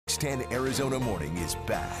10 Arizona Morning is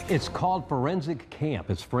back. It's called Forensic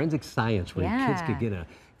Camp. It's forensic science where kids could get a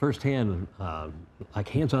firsthand, like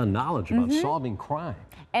hands-on knowledge about solving crime.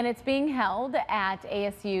 And it's being held at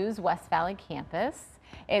ASU's West Valley campus.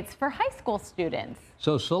 It's for high school students.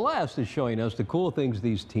 So Celeste is showing us the cool things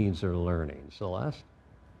these teens are learning. Celeste?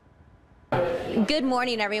 Good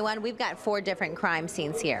morning, everyone. We've got 4 different crime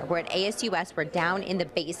scenes here. We're at ASU West. We're down in the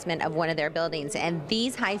basement of one of their buildings, and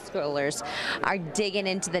these high schoolers are digging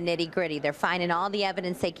into the nitty-gritty. They're finding all the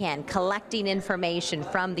evidence they can, collecting information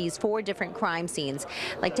from these 4 different crime scenes.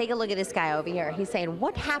 Like, take a look at this guy over here. He's saying,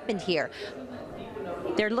 what happened here?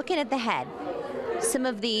 They're looking at the head, some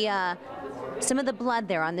of the blood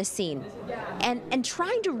there on the scene, and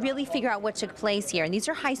trying to really figure out what took place here. And these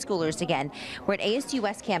are high schoolers again. We're at ASU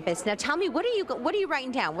West campus. Now tell me, what are you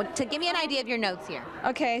writing down? To give me an idea of your notes here.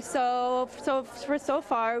 Okay, so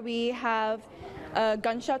far we have a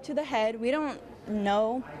gunshot to the head. We don't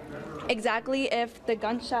know exactly if the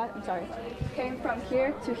gunshot, came from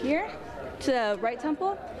here to the right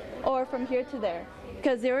temple, or from here to there,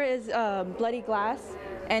 because there is bloody glass,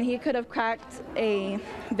 and he could have cracked a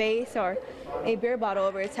vase or a beer bottle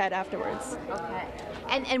over his head afterwards. Okay.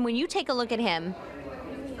 And when you take a look at him,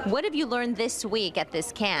 what have you learned this week at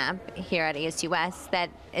this camp here at ASU West that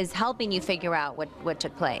is helping you figure out what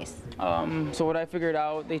took place? So what I figured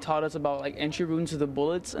out, they taught us about like entry wounds to the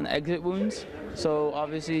bullets and exit wounds. So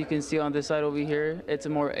obviously you can see on this side over here, it's a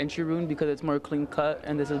more entry wound because it's more clean cut,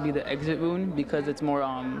 and this would be the exit wound because it's more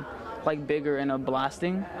like bigger and a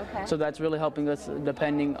blasting. Okay. So that's really helping us,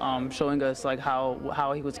 depending, showing us like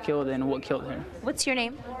how he was killed and what killed him. What's your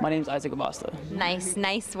name? My name's Isaac Abasta.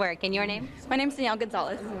 Nice work. And your name? My name's Danielle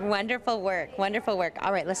Gonzalez. Wonderful work.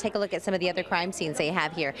 All right, let's take a look at some of the other crime scenes they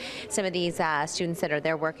have here. Some of these students that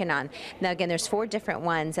they're working on. Now again, there's 4 different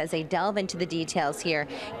ones. As they delve into the details here,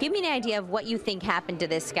 give me an idea of what you think happened to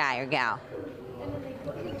this guy or gal.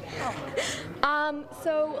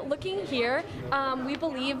 So looking here, we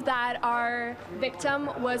believe that our victim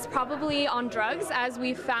was probably on drugs, as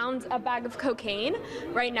we found a bag of cocaine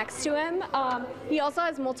right next to him. He also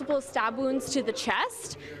has multiple stab wounds to the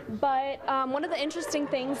chest, but one of the interesting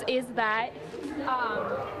things is that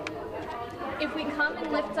if we come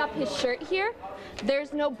and lift up his shirt here,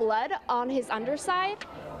 there's no blood on his underside,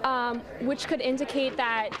 which could indicate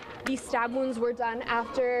that these stab wounds were done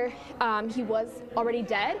after he was already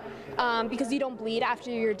dead, because you don't bleed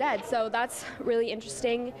after you're dead. So that's really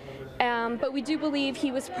interesting. But we do believe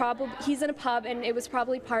he's in a pub, and it was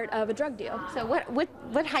probably part of a drug deal. So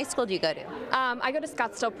what high school do you go to? I go to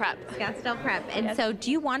Scottsdale Prep. Scottsdale Prep. And yes. So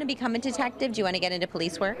do you want to become a detective? Do you want to get into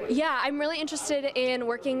police work? Yeah, I'm really interested in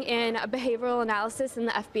working in behavioral analysis in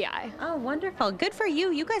the FBI. Oh, wonderful. Good for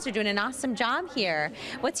you. You guys are doing an awesome job here.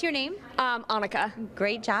 What's your name? Annika.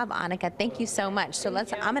 Great job, Annika. Thank you so much. So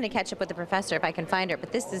I'm going to catch up with the professor if I can find her.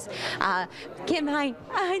 But this is Kim. Hi.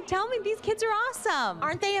 Tell me, these kids are awesome.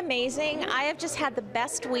 Aren't they amazing? I have just had the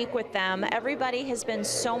best week with them. Everybody has been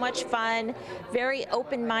so much fun, very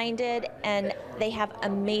open-minded, and they have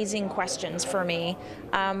amazing questions for me,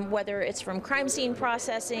 whether it's from crime scene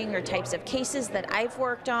processing or types of cases that I've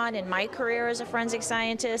worked on in my career as a forensic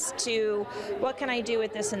scientist to what can I do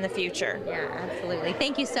with this in the future. Yeah, absolutely.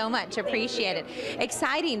 Thank you so much. Appreciate it.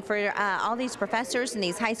 Exciting for all these professors and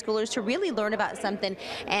these high schoolers to really learn about something,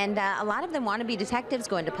 and a lot of them want to be detectives,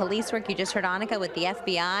 go into police work. You just heard Annika with the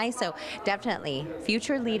FBI, so definitely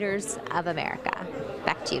future leaders of America.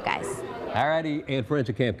 Back to you guys. Alrighty, and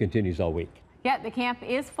Forensic Camp continues all week. Yeah, the camp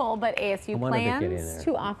is full, but ASU plans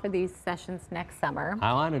to offer these sessions next summer.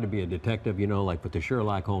 I wanted to be a detective, you know, like with the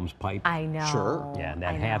Sherlock Holmes pipe. I know. Sure. Yeah, and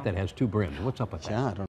that hat that has 2 brims. What's up with that? Yeah, I don't